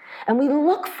 And we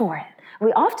look for it.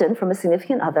 We often from a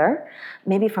significant other,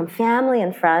 maybe from family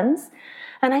and friends.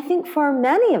 And I think for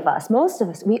many of us, most of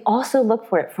us, we also look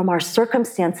for it from our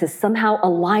circumstances somehow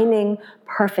aligning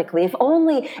perfectly. If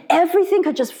only everything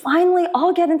could just finally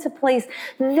all get into place,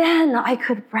 then I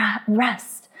could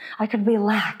rest, I could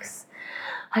relax,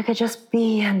 I could just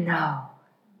be and know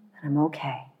that I'm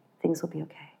okay, things will be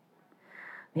okay.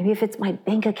 Maybe if it's my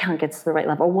bank account gets to the right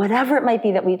level, or whatever it might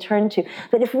be that we turn to.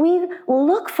 But if we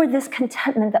look for this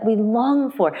contentment that we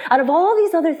long for, out of all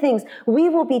these other things, we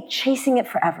will be chasing it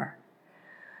forever.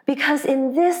 Because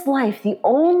in this life, the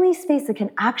only space that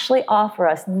can actually offer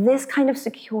us this kind of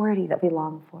security that we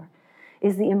long for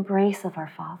is the embrace of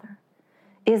our Father,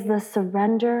 is the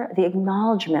surrender, the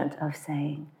acknowledgement of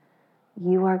saying,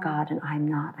 you are God and I'm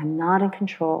not. I'm not in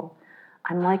control.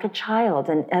 I'm like a child,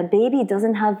 and a baby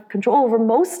doesn't have control over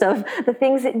most of the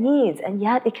things it needs, and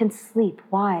yet it can sleep.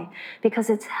 Why? Because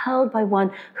it's held by one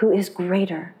who is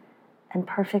greater and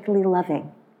perfectly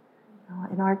loving.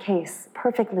 In our case,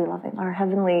 perfectly loving, our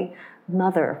Heavenly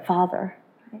Mother, Father,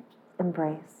 right?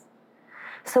 Embrace.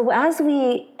 So as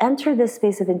we enter this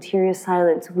space of interior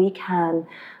silence, we can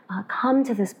come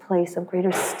to this place of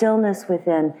greater stillness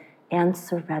within and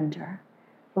surrender,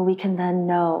 where we can then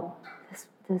know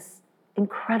this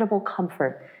incredible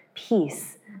comfort,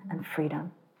 peace, and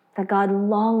freedom that God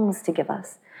longs to give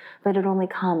us, but it only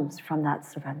comes from that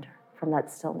surrender, from that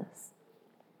stillness.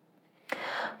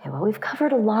 Okay, well, we've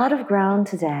covered a lot of ground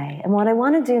today, and what I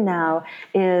want to do now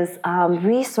is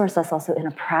resource us also in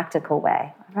a practical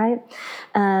way, right?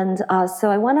 And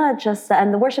so I want to just,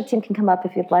 and the worship team can come up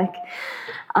if you'd like.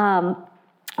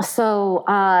 So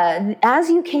as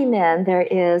you came in, there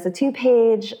is a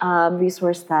 2-page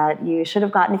resource that you should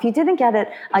have gotten. If you didn't get it,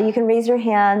 you can raise your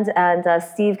hand and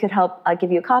Steve could help give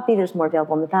you a copy. There's more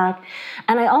available in the back.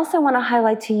 And I also want to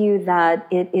highlight to you that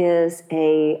it is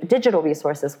a digital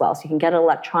resource as well. So you can get it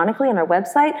electronically on our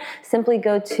website. Simply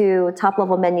go to top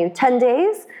level menu 10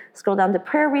 days, scroll down to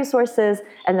prayer resources,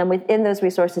 and then within those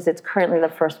resources, it's currently the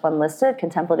first one listed,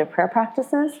 contemplative prayer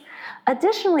practices.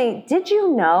 Additionally, did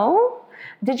you know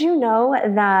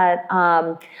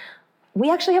that we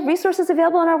actually have resources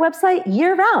available on our website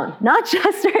year-round, not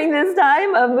just during this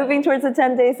time of moving towards the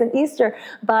 10 days and Easter,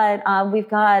 but we've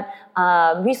got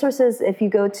resources. If you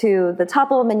go to the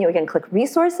top level menu, again, click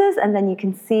resources, and then you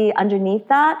can see underneath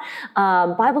that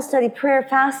Bible study, prayer,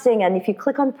 fasting, and if you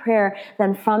click on prayer,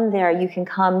 then from there you can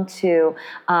come to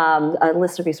a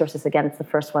list of resources. Again, it's the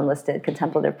first one listed,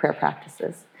 contemplative prayer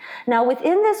practices. Now,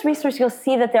 within this resource, you'll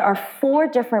see that there are 4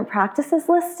 different practices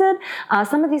listed.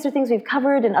 Some of these are things we've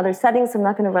covered in other settings, so I'm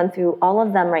not going to run through all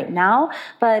of them right now.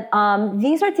 But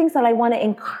these are things that I want to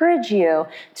encourage you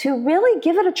to really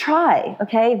give it a try,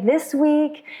 okay, this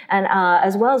week, and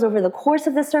as well as over the course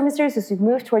of this sermon series as we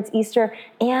move towards Easter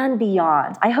and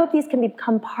beyond. I hope these can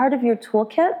become part of your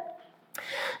toolkit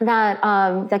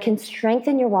that can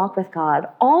strengthen your walk with God.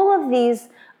 All of these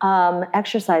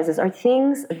exercises are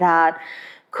things that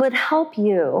could help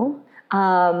you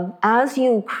as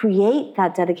you create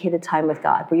that dedicated time with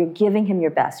God, where you're giving him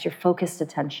your best, your focused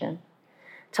attention,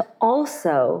 to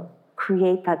also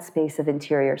create that space of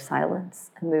interior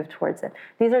silence and move towards it.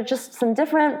 These are just some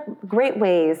different great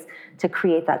ways to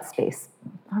create that space.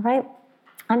 All right?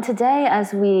 And today,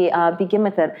 as we begin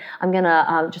with it, I'm going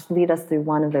to just lead us through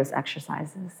one of those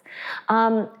exercises.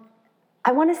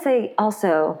 I want to say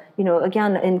also,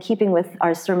 again, in keeping with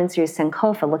our sermon series,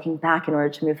 Sankofa, looking back in order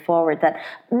to move forward, that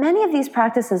many of these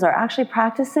practices are actually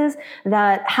practices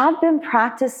that have been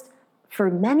practiced for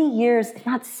many years, if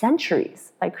not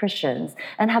centuries, by Christians,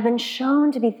 and have been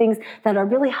shown to be things that are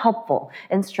really helpful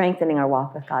in strengthening our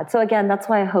walk with God. So again, that's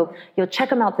why I hope you'll check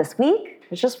them out this week.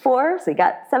 There's just 4, so you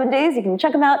got 7 days. You can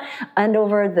check them out, and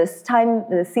over this time,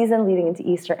 the season leading into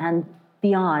Easter and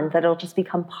beyond, that it'll just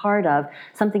become part of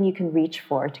something you can reach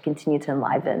for to continue to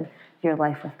enliven your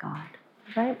life with God,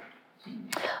 right?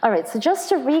 All right, so just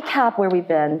to recap where we've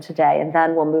been today, and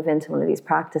then we'll move into one of these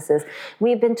practices.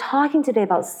 We've been talking today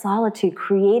about solitude,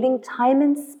 creating time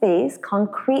and space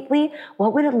concretely.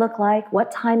 What would it look like?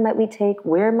 What time might we take?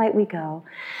 Where might we go?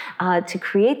 To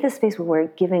create this space where we're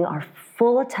giving our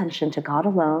full attention to God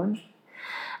alone.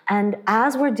 And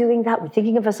as we're doing that, we're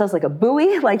thinking of ourselves like a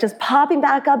buoy, like just popping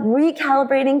back up,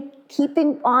 recalibrating,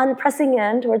 keeping on, pressing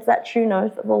in towards that true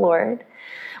north of the Lord.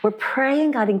 We're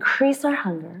praying, God, increase our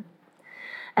hunger.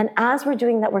 And as we're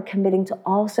doing that, we're committing to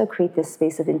also create this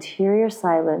space of interior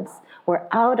silence, where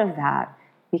out of that,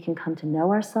 we can come to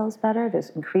know ourselves better. There's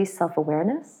increased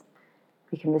self-awareness.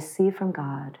 We can receive from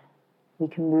God. We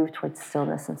can move towards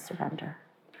stillness and surrender.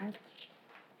 Right?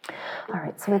 All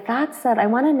right, so with that said, I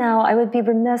would be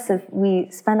remiss if we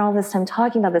spent all this time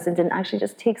talking about this and didn't actually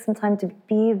just take some time to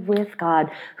be with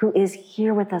God, who is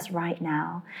here with us right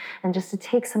now, and just to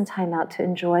take some time out to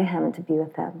enjoy him and to be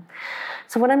with him.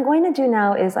 So what I'm going to do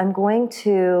now is I'm going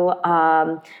to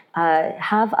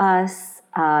have us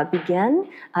begin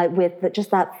with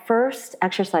just that first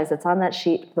exercise that's on that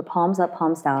sheet, the palms up,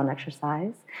 palms down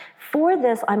exercise. For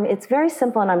this, it's very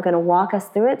simple, and I'm going to walk us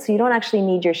through it, so you don't actually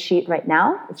need your sheet right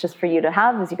now. It's just for you to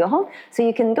have as you go home. So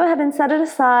you can go ahead and set it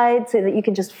aside so that you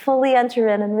can just fully enter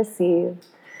in and receive.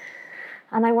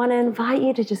 And I want to invite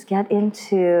you to just get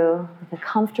into a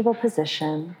comfortable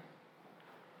position.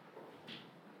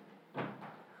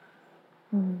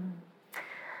 And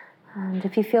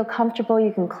if you feel comfortable,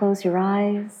 you can close your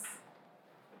eyes.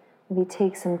 Maybe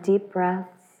take some deep breaths.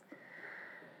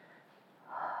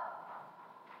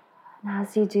 And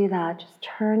as you do that, just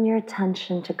turn your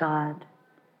attention to God,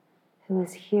 who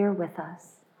is here with us.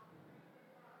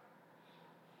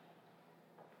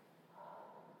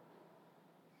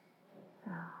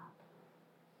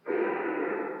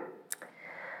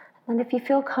 And if you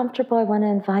feel comfortable, I want to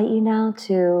invite you now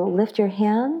to lift your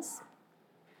hands.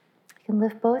 You can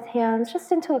lift both hands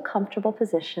just into a comfortable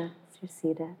position as you're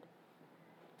seated.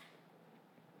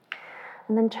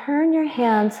 And then turn your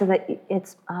hands so that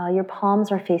your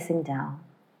palms are facing down.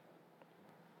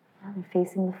 They're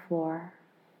facing the floor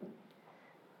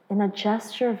in a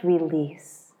gesture of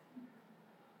release.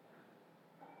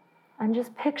 And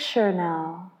just picture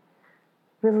now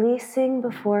releasing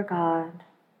before God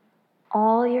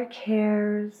all your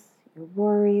cares, your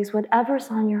worries, whatever's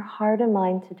on your heart and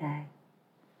mind today.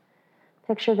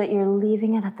 Picture that you're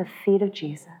leaving it at the feet of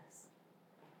Jesus.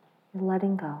 You're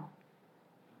letting go.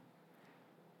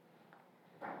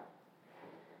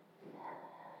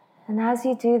 And as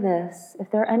you do this, if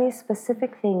there are any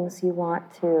specific things you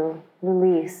want to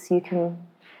release, you can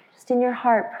just in your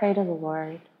heart pray to the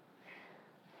Lord.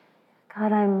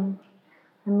 God, I'm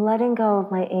letting go of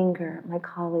my anger at my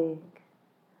colleague.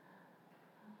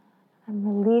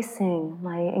 I'm releasing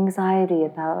my anxiety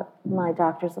about my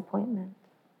doctor's appointment.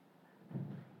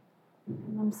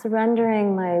 I'm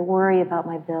surrendering my worry about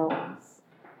my bills.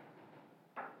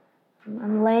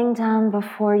 I'm laying down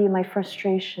before you my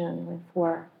frustration with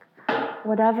work.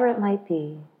 Whatever it might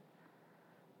be,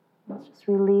 let's just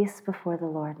release before the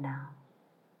Lord now.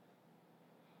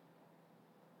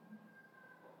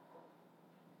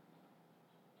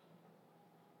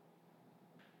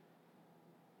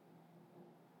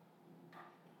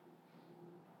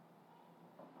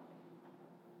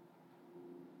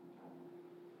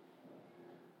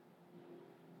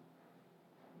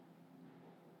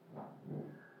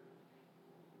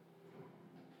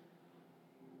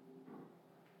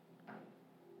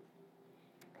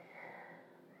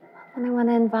 And I want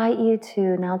to invite you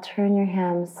to now turn your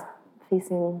hands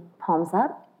facing palms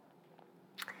up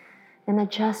in a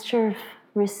gesture of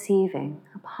receiving,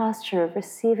 a posture of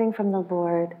receiving from the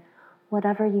Lord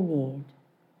whatever you need.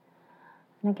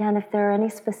 And again, if there are any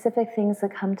specific things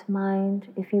that come to mind,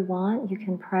 if you want, you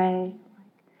can pray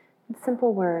in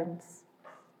simple words.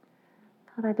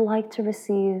 God, I'd like to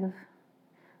receive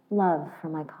love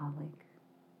from my colleague.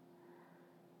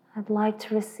 I'd like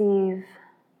to receive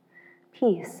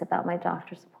peace about my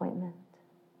doctor's appointment.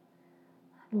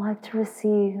 I'd like to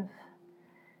receive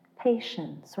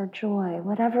patience or joy,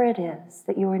 whatever it is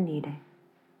that you are needing.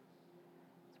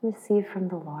 Receive from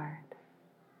the Lord.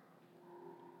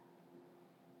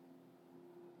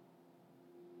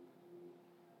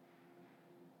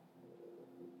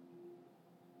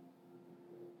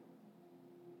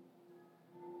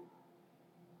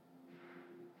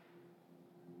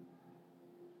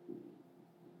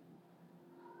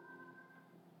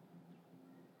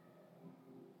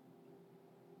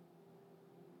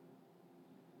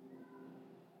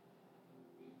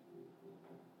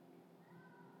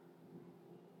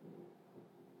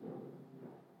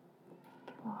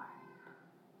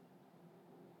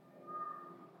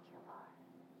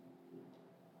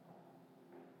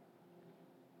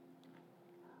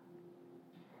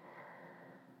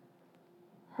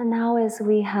 And now, as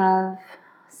we have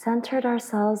centered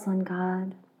ourselves on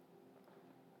God,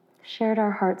 shared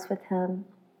our hearts with Him,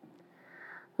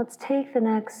 let's take the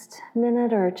next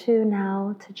minute or two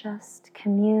now to just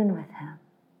commune with Him,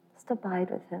 just abide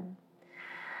with Him,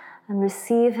 and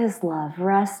receive His love,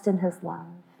 rest in His love.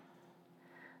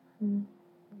 And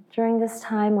during this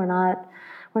time, we're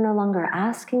no longer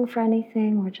asking for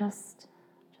anything, we're just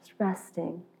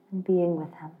resting and being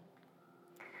with Him.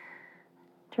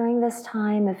 During this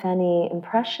time, if any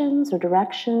impressions or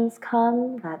directions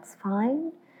come, that's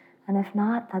fine. And if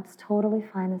not, that's totally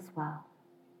fine as well.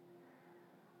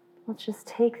 Let's just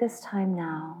take this time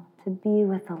now to be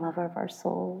with the lover of our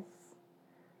souls,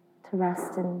 to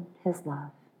rest in His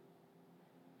love.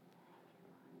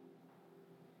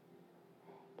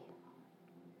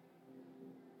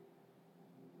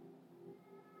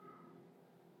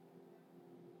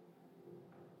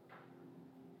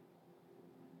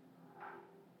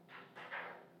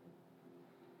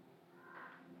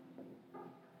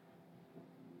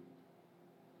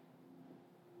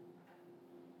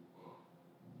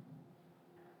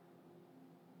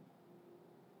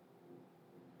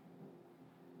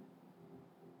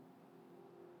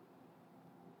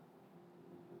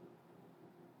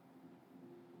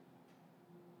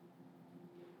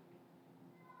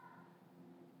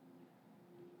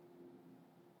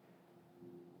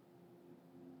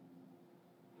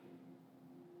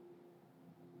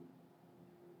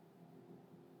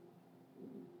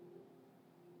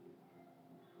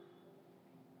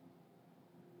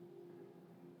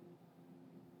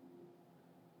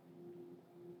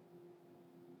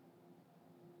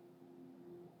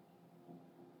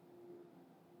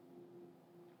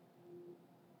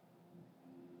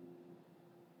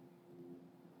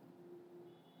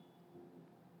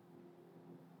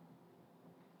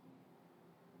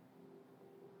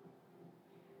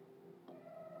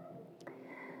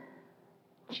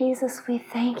 Jesus, we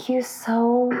thank you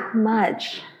so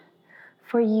much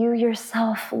for you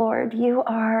yourself, Lord. You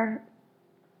are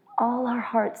all our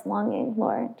heart's longing,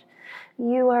 Lord.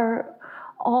 You are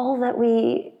all that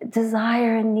we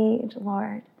desire and need,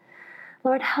 Lord.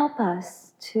 Lord, help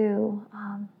us to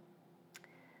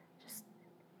just,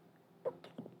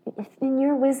 in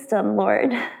your wisdom,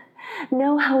 Lord,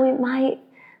 know how we might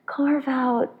carve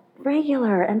out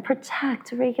regular and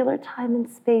protect regular time and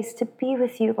space to be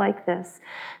with you like this,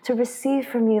 to receive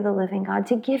from you, the living God,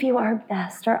 to give you our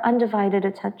best, our undivided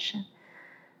attention.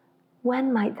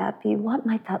 When might that be? What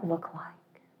might that look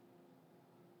like?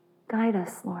 Guide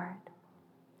us, Lord.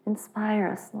 Inspire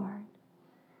us, Lord.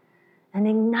 And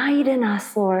ignite in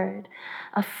us, Lord,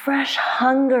 a fresh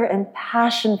hunger and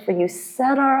passion for you.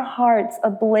 Set our hearts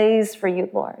ablaze for you,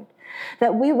 Lord,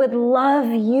 that we would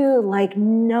love you like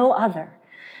no other.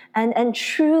 And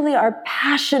truly our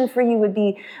passion for you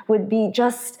would be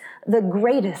just the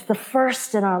greatest, the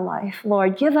first in our life,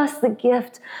 Lord. Give us the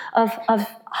gift of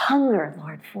hunger,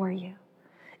 Lord, for you.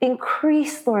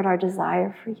 Increase, Lord, our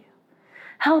desire for you.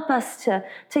 Help us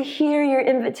to hear your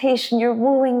invitation, your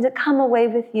wooing, to come away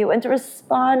with you and to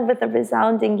respond with a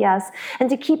resounding yes, and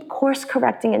to keep course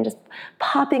correcting and just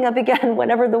popping up again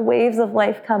whenever the waves of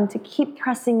life come, to keep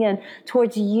pressing in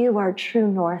towards you, our true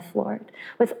north, Lord,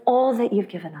 with all that you've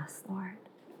given us, Lord.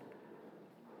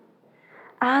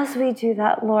 As we do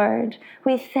that, Lord,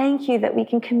 we thank you that we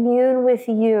can commune with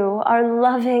you, our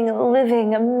loving,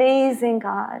 living, amazing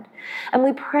God. And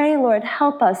we pray, Lord,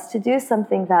 help us to do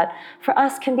something that for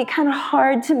us can be kind of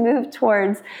hard to move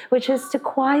towards, which is to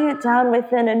quiet down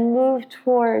within and move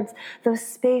towards those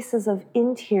spaces of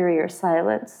interior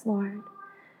silence, Lord.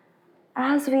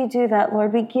 As we do that,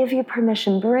 Lord, we give you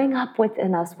permission. Bring up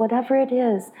within us whatever it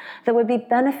is that would be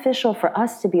beneficial for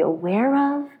us to be aware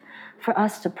of, for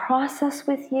us to process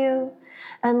with you.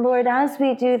 And Lord, as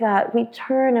we do that, we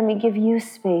turn and we give you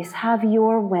space. Have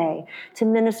your way to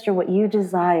minister what you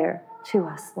desire to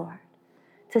us, Lord.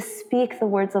 To speak the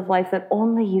words of life that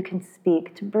only you can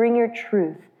speak, to bring your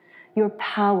truth, your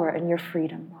power, and your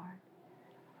freedom, Lord.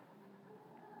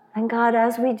 And God,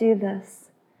 as we do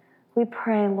this, we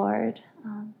pray, Lord,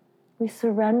 we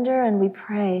surrender and we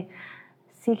pray,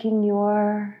 seeking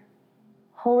your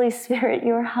Holy Spirit,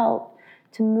 your help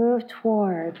to move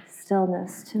toward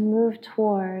stillness, to move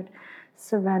toward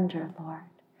surrender, Lord.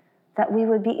 That we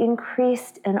would be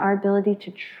increased in our ability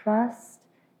to trust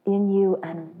in you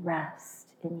and rest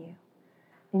in you,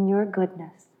 in your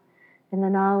goodness, in the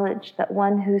knowledge that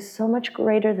one who's so much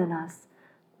greater than us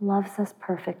loves us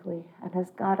perfectly and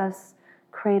has got us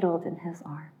cradled in his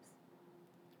arms.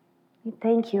 We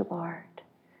thank you, Lord.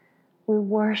 We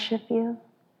worship you.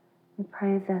 We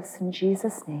pray this in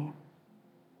Jesus' name.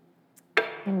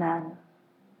 Amen.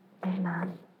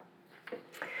 Amen.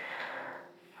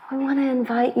 I want to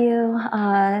invite you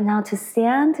now to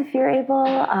stand if you're able.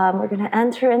 We're going to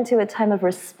enter into a time of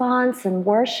response and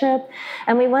worship.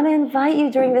 And we want to invite you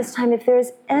during this time, if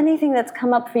there's anything that's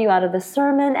come up for you out of the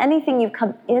sermon, anything you've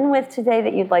come in with today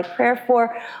that you'd like prayer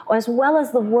for, or as well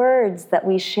as the words that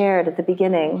we shared at the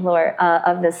beginning, Lord,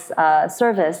 of this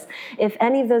service, if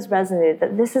any of those resonate,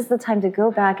 that this is the time to go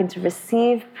back and to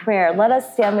receive prayer. Let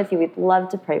us stand with you. We'd love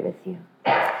to pray with you.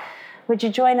 Would you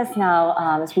join us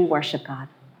now as we worship God?